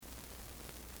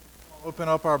Open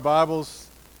up our Bibles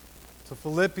to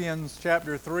Philippians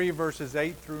chapter 3, verses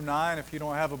 8 through 9. If you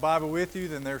don't have a Bible with you,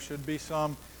 then there should be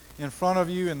some in front of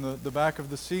you in the back of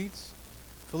the seats.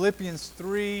 Philippians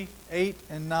 3, 8,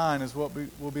 and 9 is what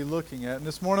we'll be looking at. And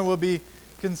this morning we'll be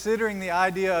considering the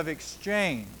idea of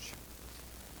exchange.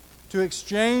 To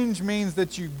exchange means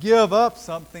that you give up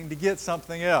something to get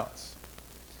something else.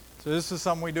 So this is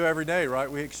something we do every day, right?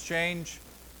 We exchange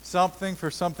something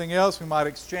for something else. We might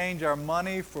exchange our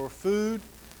money for food.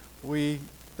 We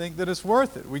think that it's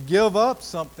worth it. We give up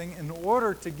something in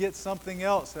order to get something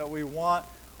else that we want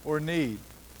or need.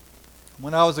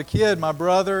 When I was a kid, my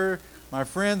brother, my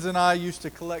friends, and I used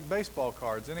to collect baseball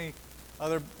cards.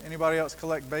 Anybody else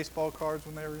collect baseball cards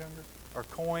when they were younger? Or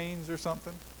coins or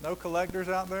something? No collectors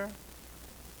out there?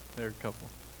 There are a couple.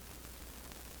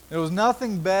 There was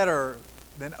nothing better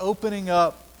than opening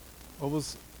up what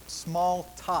was small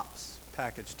Topps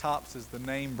package. Topps is the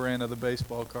name brand of the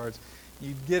baseball cards.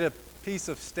 You'd get a piece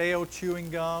of stale chewing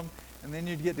gum, and then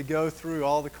you'd get to go through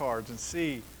all the cards and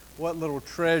see what little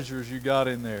treasures you got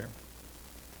in there.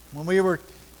 When we were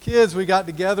kids, we got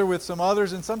together with some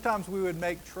others, and sometimes we would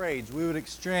make trades. We would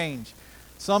exchange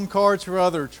some cards for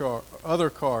other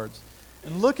cards.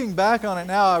 And looking back on it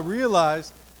now, I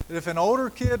realized that if an older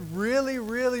kid really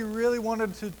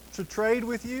wanted to trade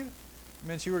with you, it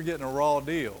meant you were getting a raw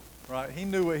deal, right? He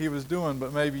knew what he was doing,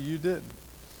 but maybe you didn't.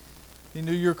 He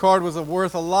knew your card was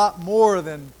worth a lot more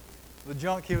than the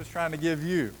junk he was trying to give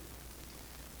you.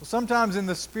 Well, sometimes in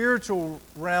the spiritual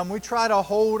realm, we try to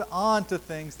hold on to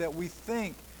things that we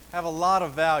think have a lot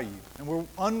of value, and we're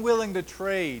unwilling to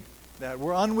trade that.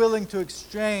 We're unwilling to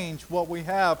exchange what we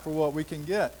have for what we can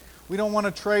get. We don't want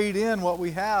to trade in what we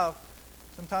have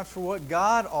sometimes for what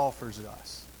God offers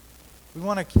us. We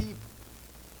want to keep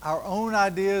our own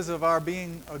ideas of our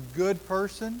being a good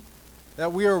person,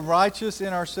 that we are righteous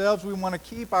in ourselves. We want to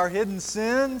keep our hidden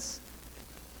sins.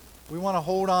 We want to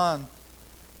hold on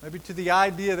maybe to the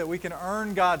idea that we can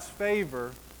earn God's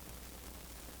favor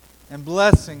and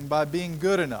blessing by being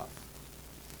good enough.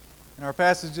 In our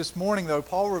passage this morning, though,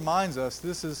 Paul reminds us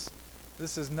this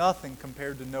is nothing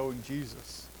compared to knowing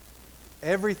Jesus.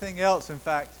 Everything else, in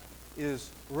fact, is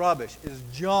rubbish, is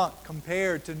junk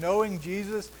compared to knowing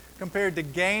Jesus, compared to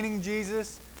gaining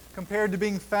Jesus, compared to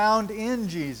being found in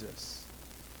Jesus.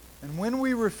 And when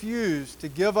we refuse to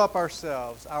give up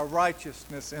ourselves, our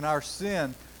righteousness, and our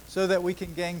sin so that we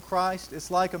can gain Christ,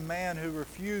 it's like a man who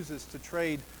refuses to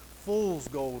trade fool's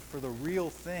gold for the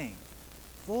real thing.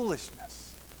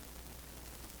 Foolishness.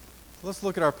 Let's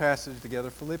look at our passage together.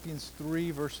 Philippians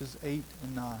 3, verses 8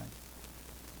 and 9.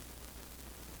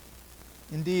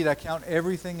 Indeed, I count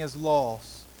everything as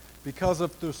loss because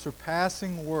of the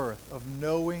surpassing worth of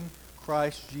knowing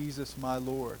Christ Jesus my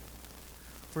Lord.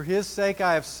 For His sake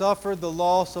I have suffered the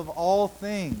loss of all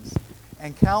things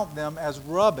and count them as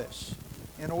rubbish,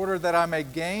 in order that I may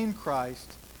gain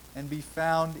Christ and be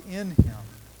found in Him,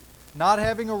 not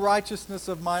having a righteousness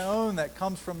of my own that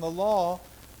comes from the law,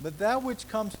 but that which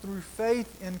comes through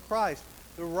faith in Christ,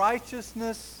 the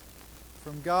righteousness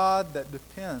from God that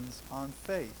depends on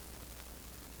faith.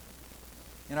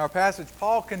 In our passage,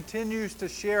 Paul continues to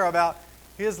share about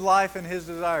his life and his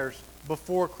desires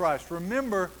before Christ.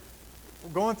 Remember,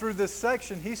 going through this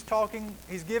section, he's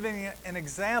giving an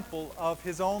example of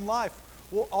his own life.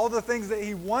 Well, all the things that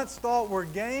he once thought were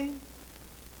gain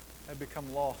had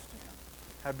become lost to him,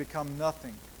 had become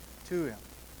nothing to him.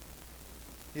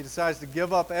 He decides to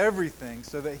give up everything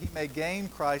so that he may gain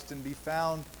Christ and be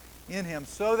found in Him,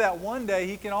 so that one day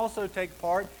he can also take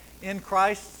part in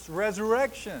Christ's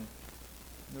resurrection,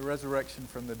 the resurrection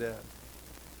from the dead.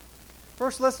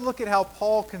 First, let's look at how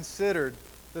Paul considered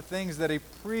the things that he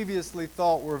previously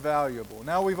thought were valuable.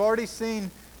 Now, we've already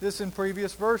seen this in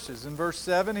previous verses. In verse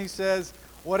 7, he says,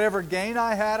 "Whatever gain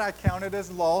I had, I counted as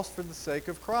loss for the sake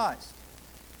of Christ."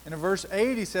 And in verse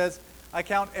 8, he says, "I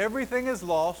count everything as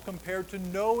loss compared to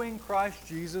knowing Christ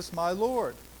Jesus my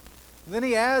Lord." Then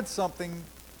he adds something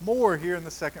more here in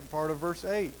the second part of verse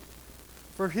 8.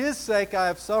 "For His sake I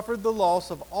have suffered the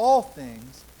loss of all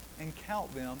things and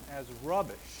count them as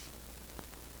rubbish."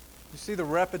 You see the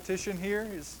repetition here?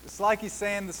 It's like he's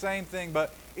saying the same thing,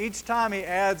 but each time he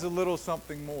adds a little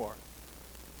something more.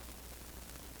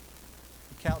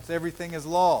 He counts everything as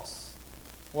loss.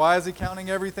 Why is he counting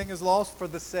everything as loss? For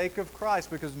the sake of Christ,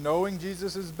 because knowing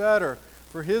Jesus is better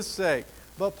for His sake.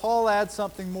 But Paul adds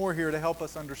something more here to help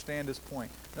us understand his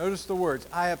point. Notice the words,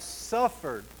 "I have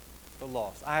suffered the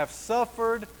loss." I have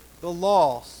suffered the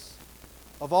loss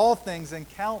of all things and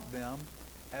count them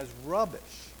as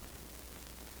rubbish.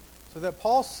 So that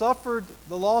Paul suffered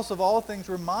the loss of all things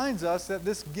reminds us that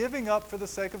this giving up for the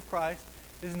sake of Christ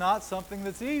is not something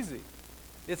that's easy.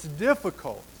 It's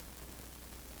difficult.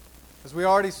 As we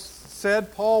already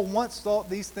said, Paul once thought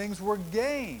these things were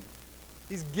gain.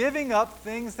 He's giving up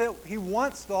things that he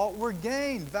once thought were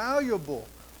gain, valuable,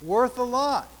 worth a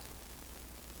lot.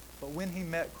 But when he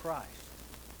met Christ,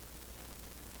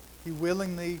 he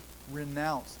willingly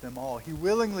renounced them all. He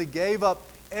willingly gave up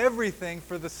everything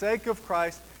for the sake of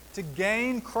Christ to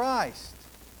gain Christ.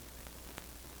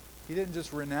 He didn't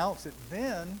just renounce it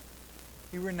then,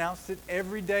 he renounced it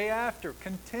every day after,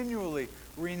 continually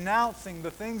renouncing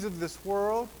the things of this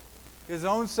world, his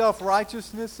own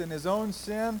self-righteousness and his own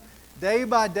sin, day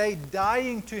by day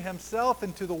dying to himself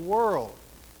and to the world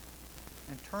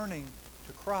and turning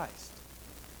to Christ.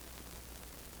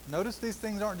 Notice these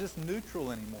things aren't just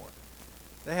neutral anymore.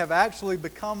 They have actually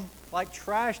become like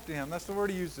trash to him. That's the word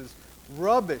he uses.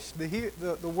 Rubbish.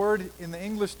 The word in the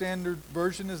English Standard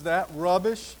Version is that,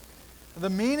 rubbish. The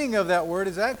meaning of that word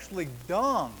is actually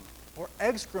dung or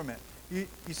excrement. You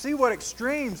see what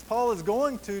extremes Paul is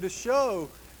going to show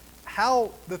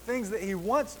how the things that he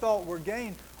once thought were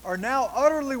gain are now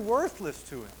utterly worthless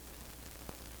to him.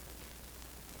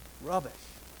 Rubbish.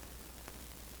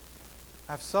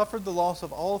 I've suffered the loss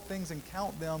of all things and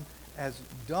count them as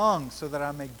dung so that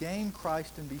I may gain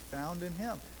Christ and be found in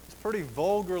Him. It's pretty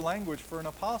vulgar language for an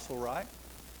apostle, right?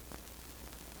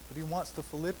 But he wants the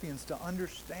Philippians to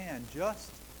understand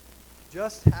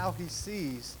just how he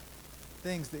sees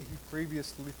things that he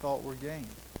previously thought were gain.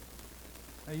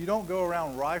 Now, you don't go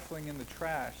around rifling in the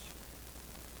trash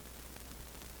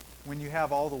when you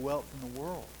have all the wealth in the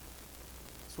world.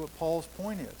 That's what Paul's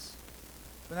point is.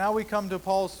 So now we come to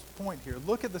Paul's point here.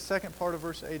 Look at the second part of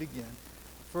verse 8 again.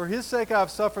 For his sake I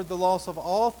have suffered the loss of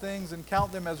all things and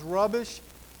count them as rubbish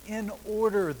in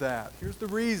order that. Here's the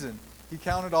reason he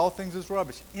counted all things as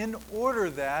rubbish. In order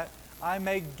that I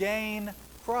may gain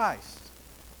Christ.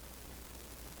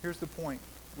 Here's the point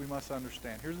we must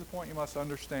understand. Here's the point you must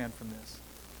understand from this.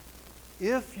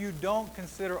 If you don't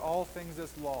consider all things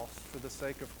as lost for the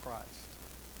sake of Christ,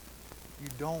 you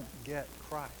don't get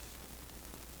Christ.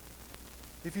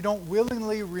 If you don't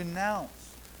willingly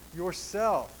renounce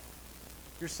yourself,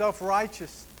 your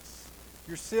self-righteousness,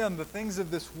 your sin, the things of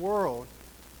this world,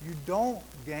 you don't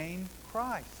gain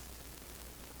Christ.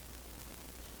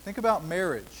 Think about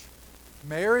marriage.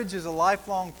 Marriage is a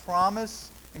lifelong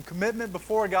promise and commitment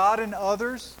before God and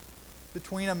others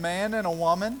between a man and a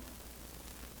woman.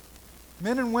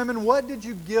 Men and women, what did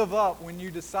you give up when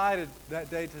you decided that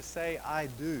day to say, I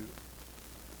do?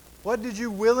 What did you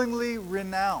willingly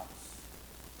renounce?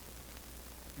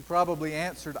 You probably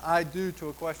answered, I do, to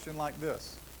a question like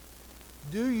this.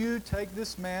 Do you take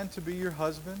this man to be your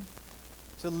husband,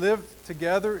 to live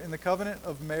together in the covenant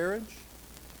of marriage?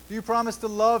 Do you promise to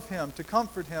love him, to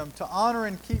comfort him, to honor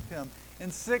and keep him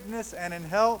in sickness and in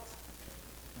health?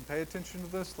 And pay attention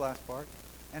to this last part.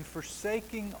 And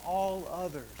forsaking all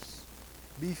others,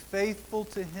 be faithful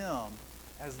to him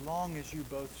as long as you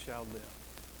both shall live.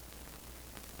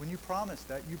 When you promise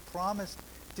that, you promised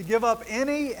to give up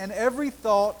any and every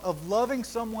thought of loving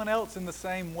someone else in the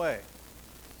same way.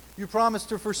 You promised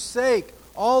to forsake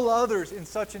all others in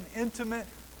such an intimate,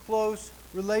 close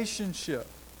relationship.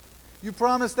 You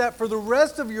promised that for the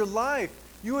rest of your life,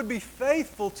 you would be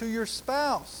faithful to your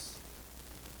spouse.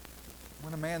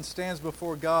 When a man stands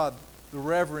before God, the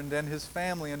Reverend, and his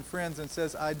family and friends and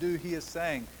says, I do, he is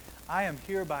saying, I am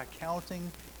hereby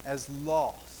counting as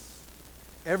loss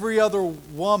every other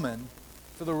woman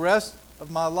for the rest of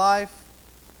my life,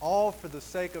 all for the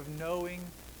sake of knowing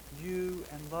you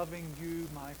and loving you,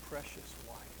 my precious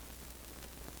wife.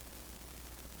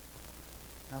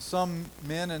 Now, some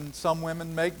men and some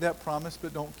women make that promise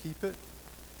but don't keep it.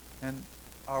 And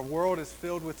our world is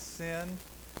filled with sin,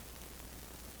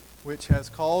 which has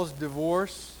caused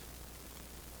divorce.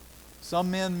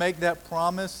 Some men make that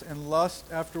promise and lust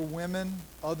after women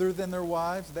other than their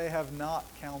wives. They have not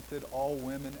counted all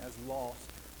women as lost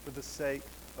for the sake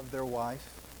of their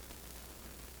wife.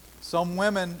 Some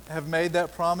women have made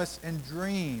that promise and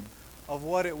dream of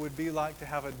what it would be like to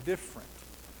have a different,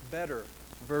 better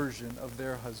version of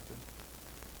their husband.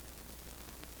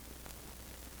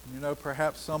 You know,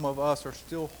 perhaps some of us are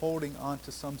still holding on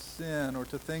to some sin or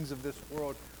to things of this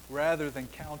world rather than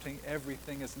counting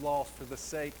everything as lost for the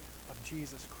sake of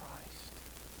Jesus Christ.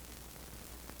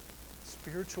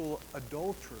 Spiritual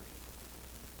adultery.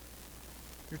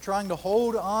 You're trying to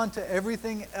hold on to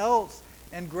everything else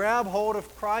and grab hold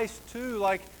of Christ too.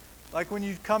 Like when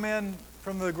you come in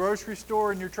from the grocery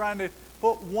store and you're trying to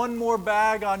put one more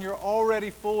bag on your already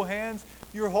full hands.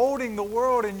 You're holding the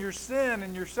world and your sin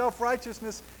and your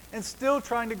self-righteousness and still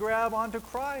trying to grab onto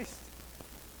Christ.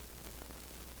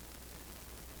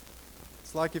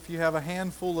 It's like if you have a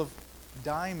handful of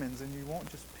diamonds and you won't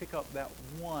just pick up that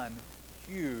one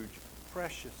huge,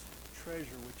 precious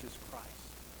treasure, which is Christ.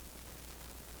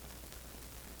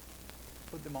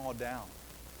 Put them all down.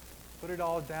 Put it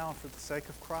all down for the sake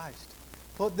of Christ.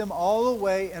 Put them all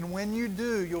away, and when you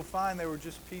do, you'll find they were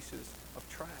just pieces of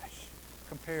trash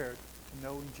compared to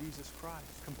knowing Jesus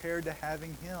Christ, compared to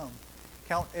having Him.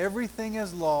 Count everything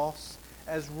as loss,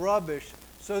 as rubbish,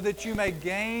 so that you may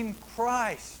gain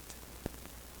Christ.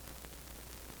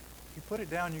 If you put it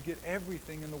down, you get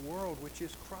everything in the world, which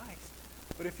is Christ.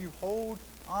 But if you hold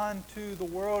on to the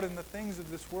world and the things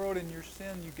of this world and your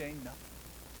sin, you gain nothing.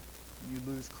 And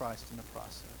you lose Christ in the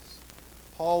process.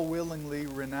 Paul willingly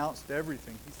renounced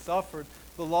everything. He suffered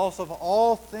the loss of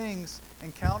all things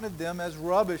and counted them as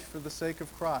rubbish for the sake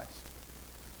of Christ.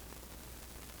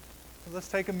 Let's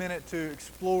take a minute to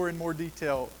explore in more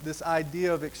detail this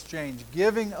idea of exchange.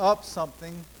 Giving up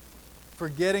something for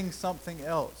getting something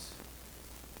else.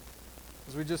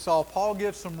 As we just saw, Paul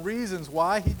gives some reasons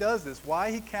why he does this,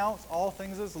 why he counts all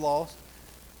things as lost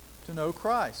to know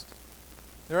Christ.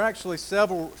 There are actually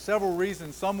several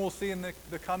reasons. Some we'll see in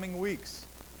the coming weeks.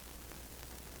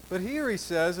 But here he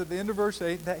says at the end of verse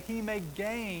 8 that he may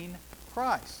gain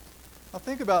Christ. Now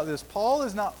think about this. Paul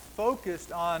is not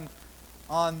focused on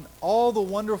all the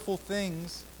wonderful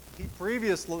things he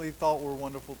previously thought were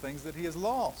wonderful things that he has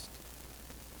lost.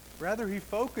 Rather, he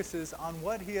focuses on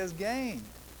what he has gained.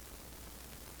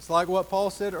 It's like what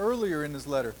Paul said earlier in his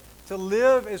letter. To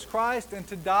live is Christ and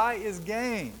to die is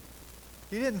gain.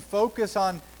 He didn't focus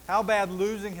on how bad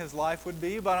losing his life would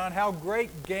be, but on how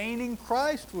great gaining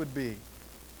Christ would be.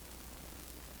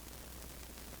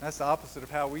 That's the opposite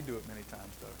of how we do it many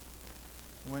times,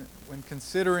 though. When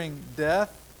considering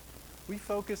death, we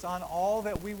focus on all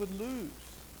that we would lose.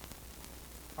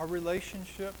 Our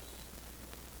relationships,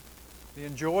 the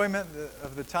enjoyment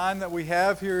of the time that we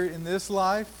have here in this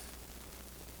life.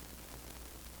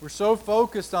 We're so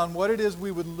focused on what it is we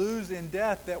would lose in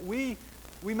death that we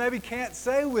maybe can't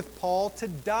say with Paul, to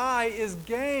die is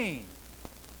gain.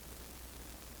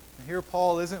 And here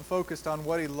Paul isn't focused on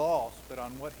what he lost, but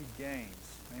on what he gains,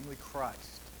 namely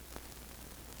Christ.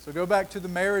 So go back to the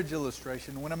marriage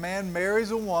illustration. When a man marries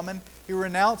a woman, he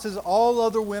renounces all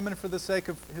other women for the sake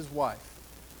of his wife.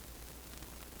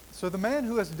 So the man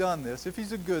who has done this, if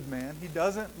he's a good man, he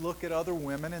doesn't look at other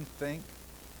women and think,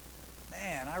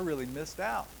 man, I really missed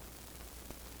out.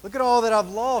 Look at all that I've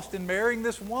lost in marrying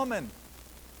this woman.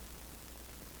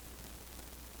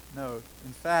 No,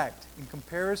 in fact, in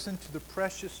comparison to the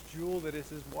precious jewel that is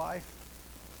his wife,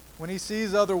 when he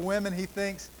sees other women, he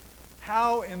thinks,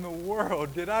 how in the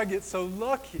world did I get so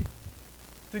lucky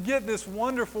to get this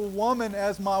wonderful woman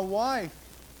as my wife?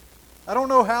 I don't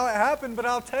know how it happened, but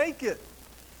I'll take it.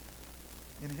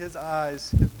 In his eyes,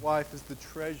 his wife is the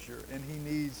treasure, and he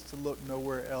needs to look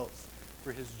nowhere else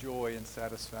for his joy and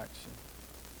satisfaction.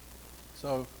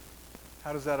 So,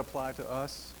 how does that apply to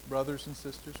us, brothers and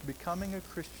sisters? Becoming a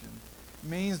Christian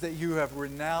means that you have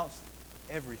renounced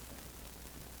everything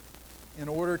in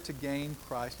order to gain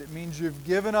Christ. It means you've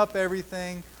given up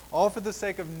everything, all for the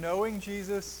sake of knowing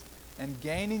Jesus and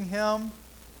gaining Him,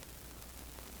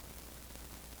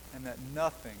 and that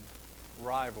nothing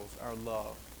rivals our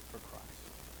love for Christ.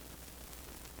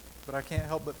 But I can't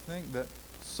help but think that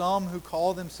some who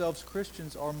call themselves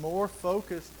Christians are more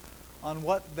focused on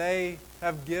what they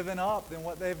have given up than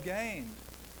what they've gained.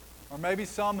 Or maybe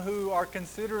some who are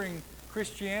considering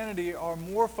Christianity are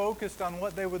more focused on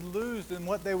what they would lose than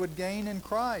what they would gain in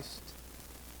Christ.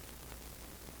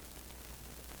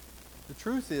 The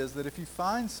truth is that if you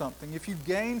find something, if you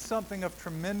gain something of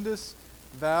tremendous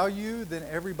value, then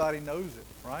everybody knows it,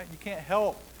 right? You can't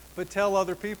help but tell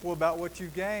other people about what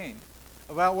you've gained,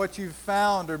 about what you've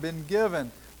found or been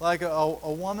given. Like a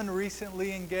woman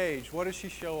recently engaged, what does she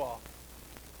show off?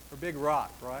 Her big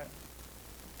rock, right?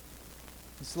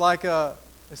 It's like a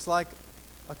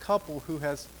couple who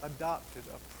has adopted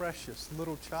a precious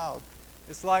little child.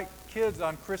 It's like kids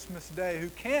on Christmas Day who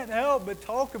can't help but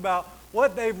talk about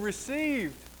what they've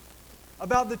received,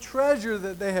 about the treasure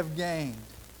that they have gained.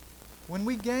 When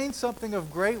we gain something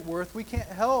of great worth, we can't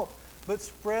help but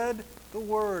spread the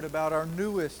word about our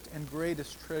newest and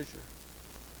greatest treasure.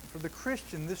 For the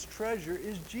Christian, this treasure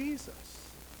is Jesus.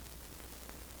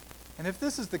 And if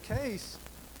this is the case,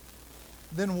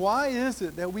 then why is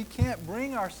it that we can't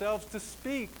bring ourselves to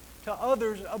speak to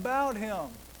others about Him?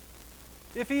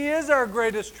 If He is our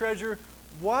greatest treasure,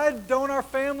 why don't our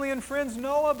family and friends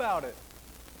know about it?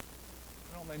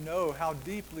 Why don't they know how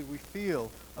deeply we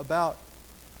feel about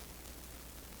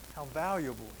how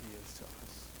valuable He is to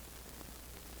us?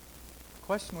 The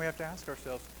question we have to ask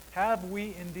ourselves, Have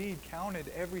we indeed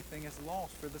counted everything as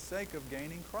lost for the sake of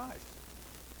gaining Christ?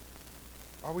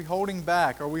 Are we holding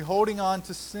back? Are we holding on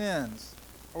to sins?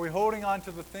 Are we holding on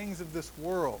to the things of this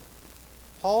world?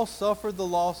 Paul suffered the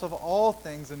loss of all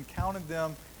things and counted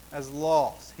them as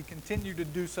loss. He continued to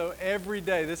do so every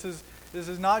day. This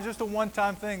is not just a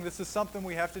one-time thing. This is something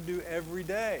we have to do every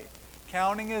day.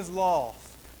 Counting as loss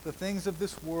the things of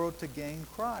this world to gain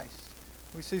Christ.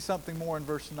 We see something more in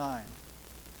verse 9.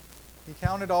 He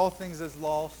counted all things as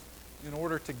loss in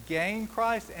order to gain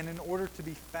Christ and in order to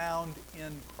be found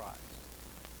in Christ.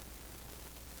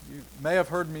 You may have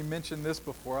heard me mention this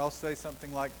before. I'll say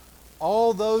something like,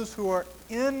 all those who are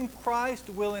in Christ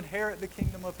will inherit the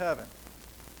kingdom of heaven.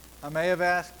 I may have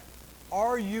asked,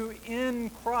 are you in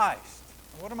Christ?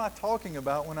 What am I talking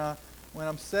about when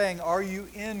I'm saying, are you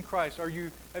in Christ?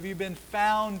 Have you been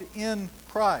found in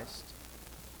Christ?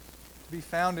 To be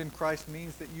found in Christ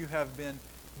means that you have been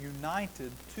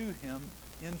united to Him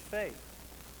in faith.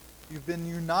 You've been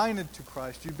united to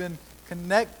Christ. You've been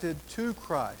connected to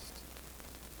Christ.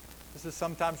 This is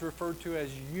sometimes referred to as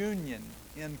union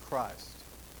in Christ.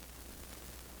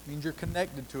 It means you're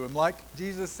connected to Him. Like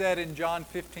Jesus said in John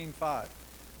 15:5. What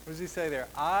does He say there?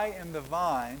 I am the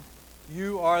vine,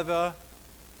 you are the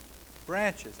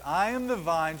branches. I am the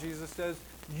vine, Jesus says,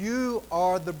 you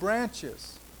are the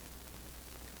branches.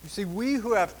 You see, we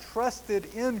who have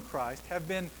trusted in Christ have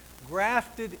been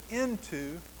grafted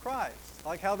into Christ.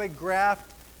 Like how they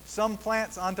graft some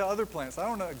plants onto other plants. I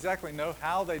don't exactly know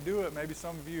how they do it. Maybe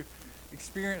some of you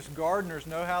experienced gardeners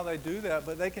know how they do that,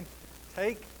 but they can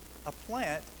take a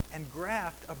plant and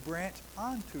graft a branch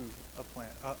onto a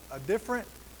plant.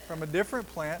 From a different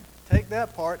plant, take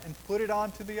that part and put it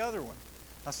onto the other one.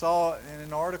 I saw in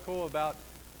an article about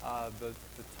the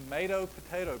tomato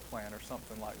potato plant or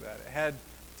something like that. It had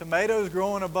tomatoes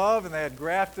growing above, and they had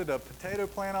grafted a potato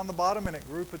plant on the bottom, and it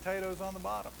grew potatoes on the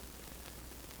bottom.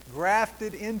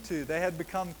 Grafted into, they had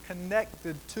become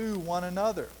connected to one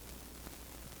another.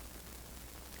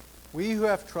 We who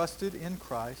have trusted in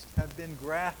Christ have been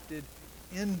grafted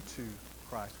into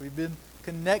Christ. We've been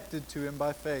connected to Him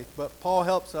by faith. But Paul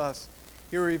helps us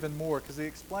here even more because he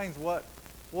explains what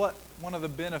one of the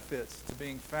benefits to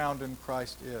being found in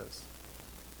Christ is.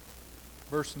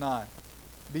 Verse 9.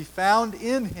 Be found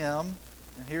in Him,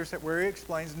 and here's where he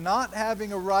explains, not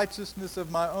having a righteousness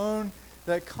of my own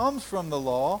that comes from the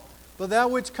law, but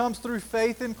that which comes through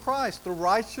faith in Christ, the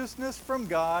righteousness from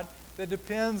God that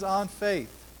depends on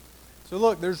faith. So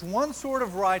look, there's one sort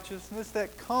of righteousness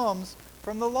that comes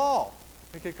from the law.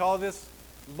 We could call this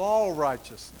law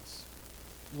righteousness.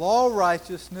 Law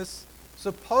righteousness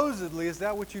supposedly is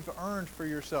that which you've earned for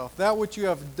yourself, that which you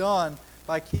have done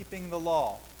by keeping the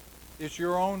law. It's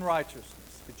your own righteousness.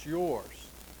 It's yours.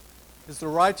 It's the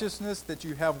righteousness that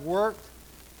you have worked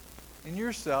in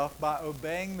yourself by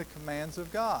obeying the commands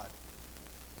of God.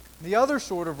 The other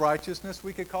sort of righteousness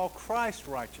we could call Christ's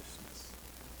righteousness.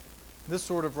 This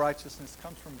sort of righteousness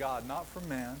comes from God, not from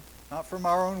man, not from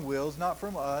our own wills, not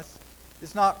from us.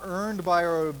 It's not earned by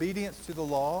our obedience to the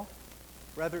law.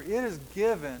 Rather, it is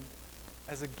given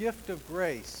as a gift of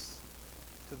grace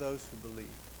to those who believe.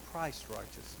 Christ's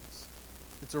righteousness.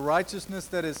 It's a righteousness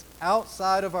that is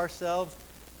outside of ourselves,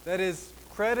 that is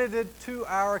credited to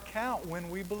our account when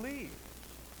we believe.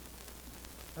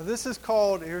 Now this is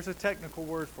called, here's a technical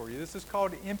word for you, this is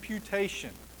called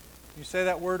imputation. Can you say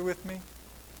that word with me?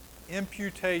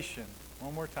 Imputation.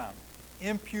 One more time.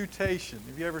 Imputation.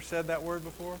 Have you ever said that word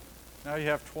before? Now you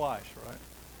have twice, right?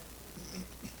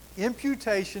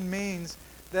 Imputation means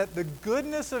that the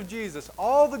goodness of Jesus,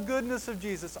 all the goodness of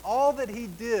Jesus, all that He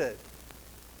did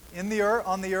on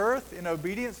the earth, in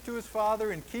obedience to His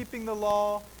Father, in keeping the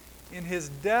law, in His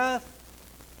death,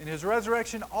 in His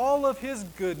resurrection, all of His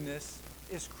goodness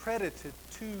is credited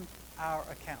to our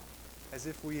account as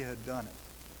if we had done it.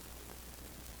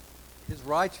 His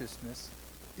righteousness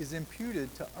is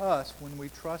imputed to us when we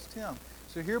trust Him.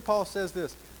 So here Paul says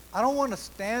this, I don't want to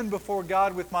stand before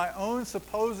God with my own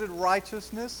supposed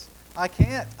righteousness. I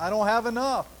can't. I don't have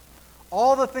enough.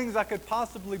 All the things I could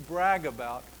possibly brag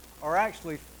about are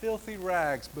actually filthy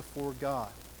rags before God.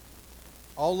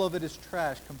 All of it is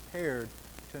trash compared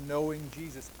to knowing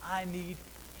Jesus. I need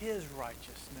His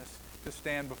righteousness to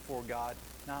stand before God,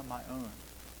 not my own.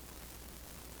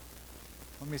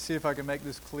 Let me see if I can make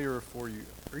this clearer for you.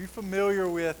 Are you familiar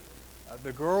with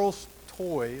the girl's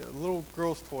toy, a little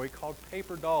girl's toy called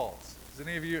paper dolls? Has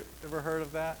any of you ever heard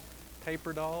of that?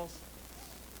 Paper dolls?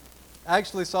 I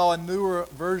actually saw a newer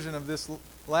version of this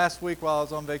last week while I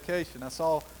was on vacation. I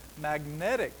saw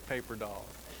magnetic paper dolls.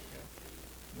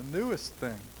 The newest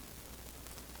thing.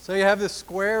 So you have this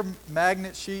square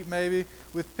magnet sheet maybe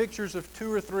with pictures of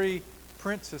 2 or 3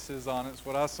 princesses on it, is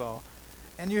what I saw.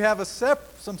 And you have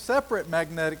some separate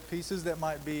magnetic pieces that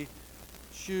might be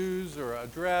shoes or a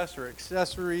dress or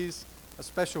accessories, a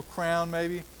special crown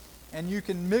maybe. And you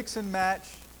can mix and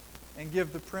match and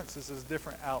give the princesses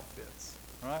different outfits.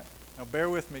 Right? Now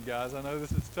bear with me, guys. I know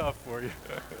this is tough for you.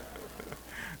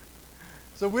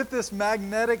 So with this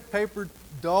magnetic paper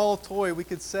doll toy, we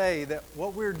could say that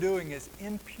what we're doing is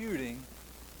imputing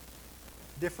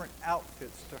different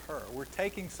outfits to her. We're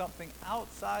taking something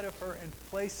outside of her and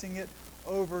placing it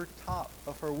over top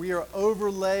of her. We are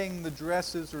overlaying the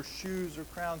dresses or shoes or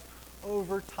crowns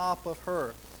over top of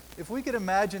her. If we could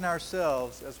imagine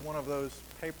ourselves as one of those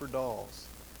paper dolls,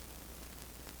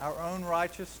 our own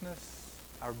righteousness,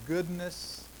 our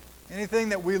goodness, anything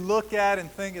that we look at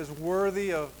and think is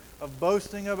worthy of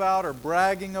boasting about or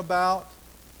bragging about,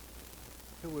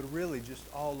 it would really just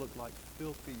all look like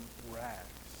filthy rags.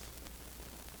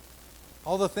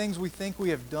 All the things we think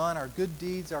we have done, our good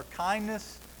deeds, our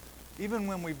kindness, even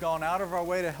when we've gone out of our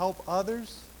way to help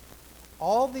others,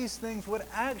 all these things would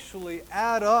actually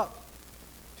add up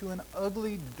to an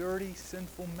ugly, dirty,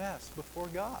 sinful mess before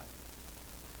God.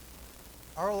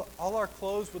 All our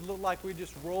clothes would look like we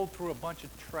just rolled through a bunch of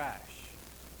trash.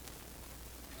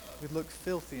 We'd look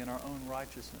filthy in our own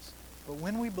righteousness. But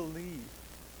when we believe,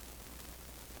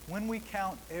 when we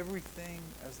count everything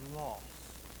as loss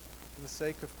for the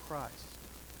sake of Christ,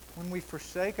 when we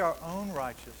forsake our own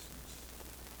righteousness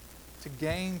to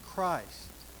gain Christ,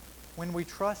 when we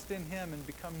trust in Him and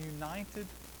become united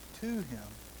to Him,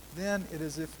 then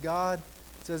it's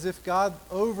as if God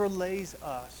overlays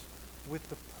us with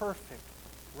the perfect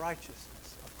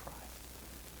righteousness of Christ.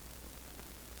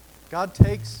 God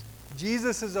takes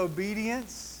Jesus'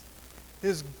 obedience,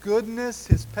 His goodness,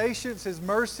 His patience, His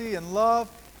mercy and love,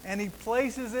 and He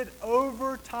places it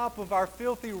over top of our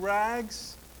filthy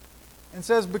rags and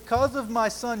says, because of my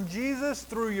Son Jesus,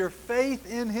 through your faith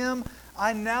in Him,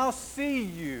 I now see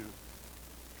you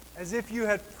as if you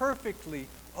had perfectly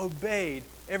obeyed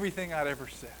everything I'd ever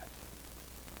said.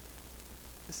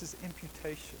 This is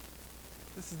imputation.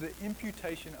 This is the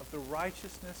imputation of the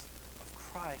righteousness of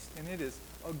Christ, and it is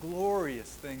a glorious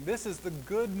thing. This is the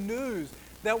good news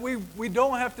that we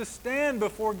don't have to stand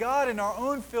before God in our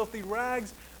own filthy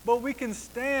rags, but we can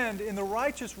stand in the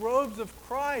righteous robes of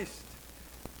Christ.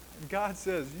 And God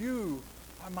says, you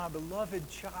are my beloved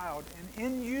child, and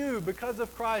in you, because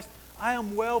of Christ, I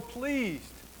am well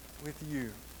pleased with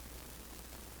you.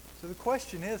 So the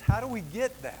question is, how do we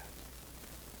get that?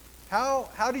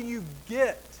 How do you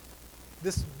get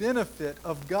this benefit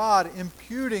of God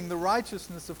imputing the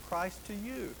righteousness of Christ to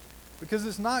you? Because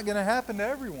it's not going to happen to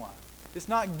everyone. It's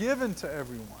not given to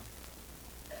everyone.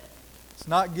 It's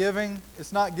not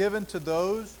given to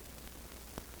those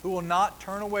who will not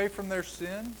turn away from their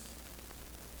sins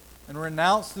and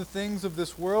renounce the things of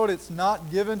this world. It's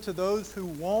not given to those who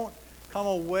won't come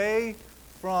away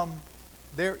from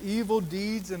their evil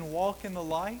deeds and walk in the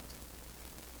light.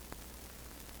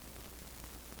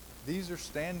 These are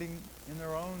standing in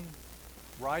their own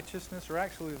righteousness, or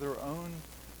actually their own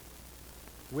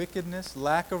wickedness,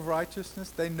 lack of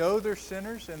righteousness. They know they're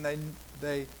sinners, and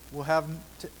they will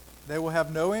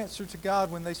have no answer to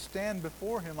God when they stand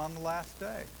before Him on the last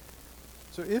day.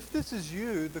 So if this is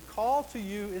you, the call to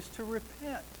you is to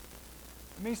repent.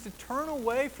 It means to turn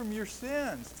away from your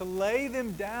sins, to lay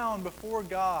them down before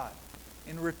God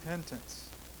in repentance.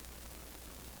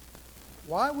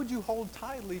 Why would you hold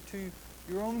tightly to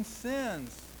your own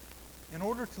sins in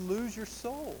order to lose your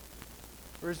soul?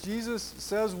 Or as Jesus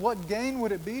says, what gain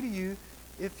would it be to you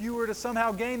if you were to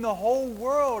somehow gain the whole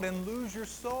world and lose your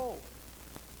soul?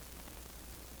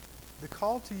 The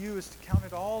call to you is to count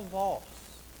it all loss,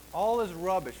 all as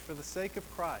rubbish for the sake of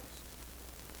Christ.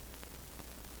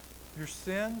 Your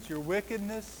sins, your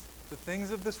wickedness, the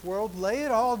things of this world, lay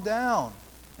it all down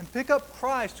and pick up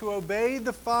Christ, who obeyed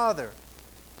the Father,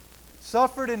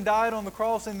 suffered and died on the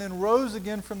cross, and then rose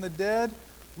again from the dead.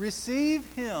 Receive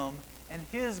Him, and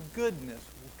His goodness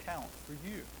will count for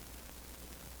you.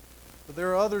 But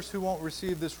there are others who won't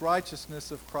receive this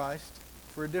righteousness of Christ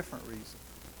for a different reason.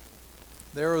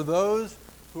 There are those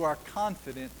who are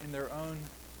confident in their own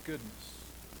goodness.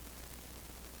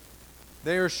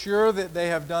 They are sure that they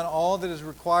have done all that is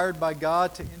required by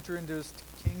God to enter into His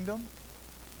kingdom.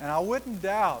 And I wouldn't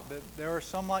doubt that there are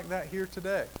some like that here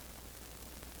today.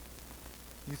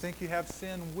 You think you have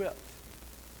sin whipped.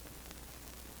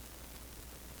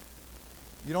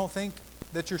 You don't think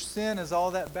that your sin is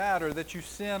all that bad, or that you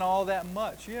sin all that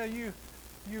much. Yeah, you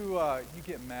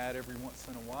get mad every once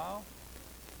in a while.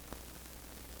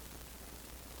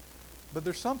 But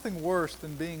there's something worse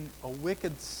than being a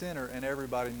wicked sinner and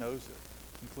everybody knows it,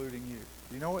 including you.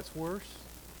 Do you know what's worse?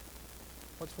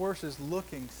 What's worse is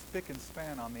looking spick and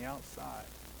span on the outside.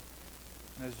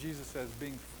 And as Jesus says,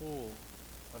 being full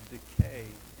of decay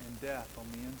and death on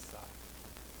the inside.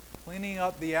 Cleaning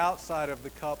up the outside of the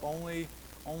cup only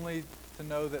to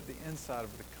know that the inside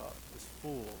of the cup is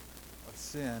full of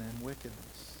sin and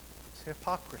wickedness. It's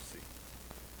hypocrisy.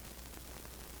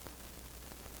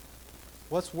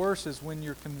 What's worse is when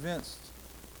you're convinced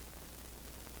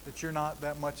that you're not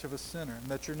that much of a sinner and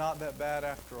that you're not that bad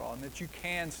after all and that you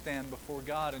can stand before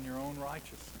God in your own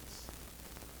righteousness.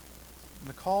 And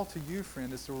the call to you,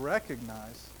 friend, is to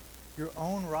recognize your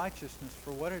own righteousness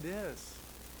for what it is.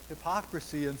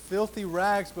 Hypocrisy and filthy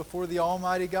rags before the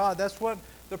Almighty God. That's what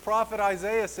the prophet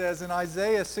Isaiah says in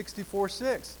Isaiah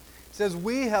 64:6. It says,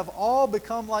 "We have all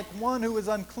become like one who is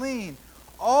unclean.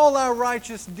 All our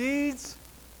righteous deeds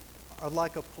are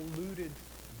like a polluted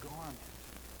garment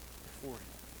before Him."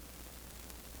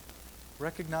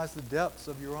 Recognize the depths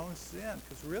of your own sin,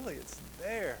 because really it's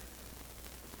there.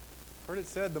 Heard it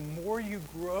said, the more you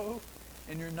grow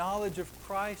in your knowledge of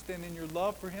Christ and in your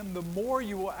love for Him, the more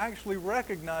you will actually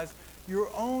recognize your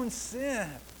own sin.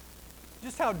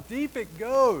 Just how deep it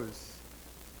goes.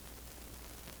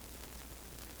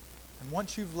 And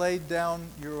once you've laid down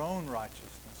your own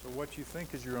righteousness, or what you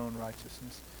think is your own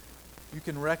righteousness, you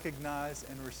can recognize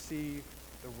and receive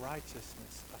the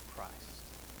righteousness of Christ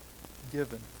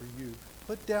given for you.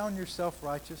 Put down your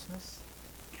self-righteousness.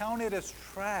 Count it as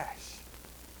trash,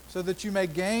 so that you may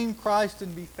gain Christ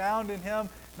and be found in Him,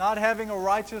 not having a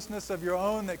righteousness of your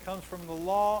own that comes from the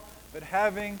law, but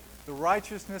having the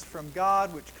righteousness from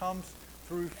God which comes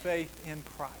through faith in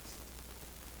Christ.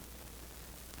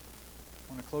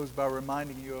 I want to close by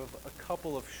reminding you of a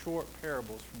couple of short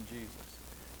parables from Jesus.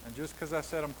 And just because I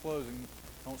said I'm closing,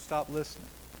 don't stop listening.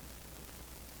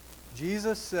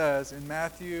 Jesus says in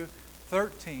Matthew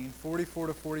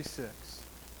 13:44-46,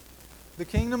 "The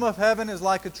kingdom of heaven is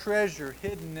like a treasure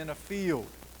hidden in a field,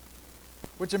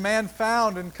 which a man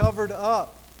found and covered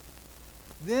up.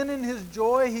 Then in his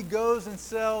joy he goes and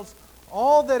sells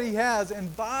all that he has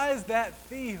and buys that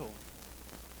field."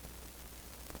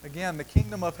 Again, the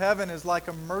kingdom of heaven is like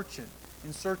a merchant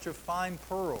in search of fine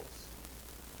pearls,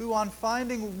 who on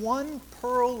finding one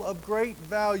pearl of great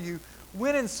value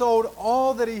went and sold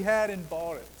all that he had and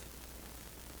bought it.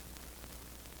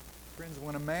 Friends,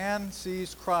 when a man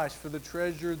sees Christ for the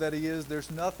treasure that he is,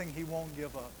 there's nothing he won't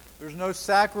give up. There's no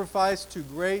sacrifice too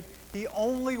great. He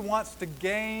only wants to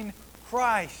gain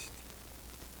Christ.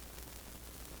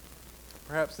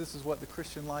 Perhaps this is what the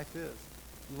Christian life is.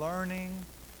 Learning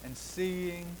and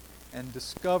seeing and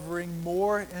discovering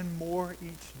more and more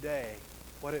each day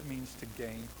what it means to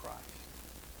gain Christ.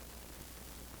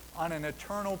 On an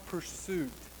eternal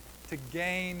pursuit to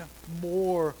gain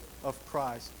more of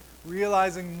Christ.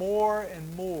 Realizing more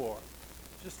and more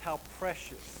just how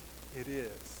precious it is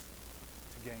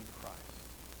to gain Christ.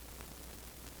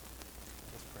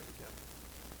 Let's pray together.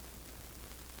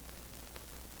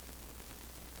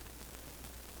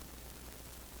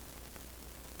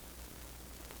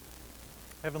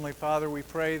 Heavenly Father, we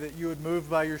pray that you would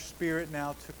move by your Spirit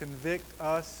now to convict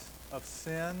us of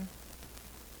sin.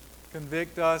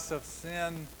 Convict us of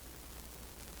sin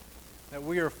that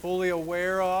we are fully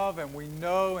aware of and we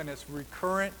know, and it's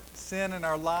recurrent sin in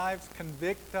our lives.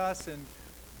 Convict us and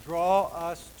draw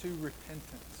us to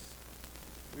repentance.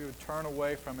 We would turn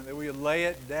away from it, that we would lay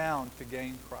it down to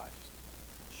gain Christ.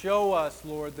 Show us,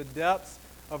 Lord, the depths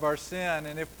of our sin,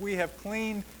 and if we have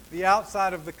cleaned the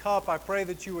outside of the cup, I pray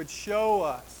that you would show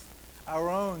us our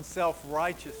own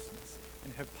self-righteousness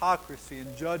and hypocrisy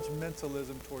and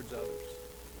judgmentalism towards others.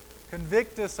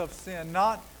 Convict us of sin,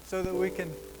 not so that we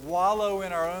can wallow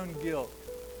in our own guilt,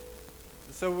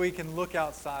 but so we can look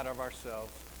outside of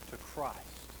ourselves to Christ,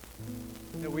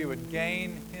 that we would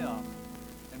gain Him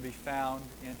and be found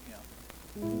in Him.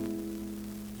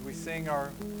 As we sing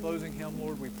our closing hymn,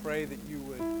 Lord, we pray that you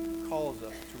would cause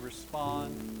us to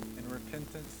respond in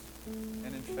repentance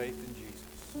and in faith in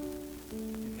Jesus.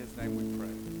 In His name we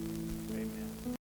pray.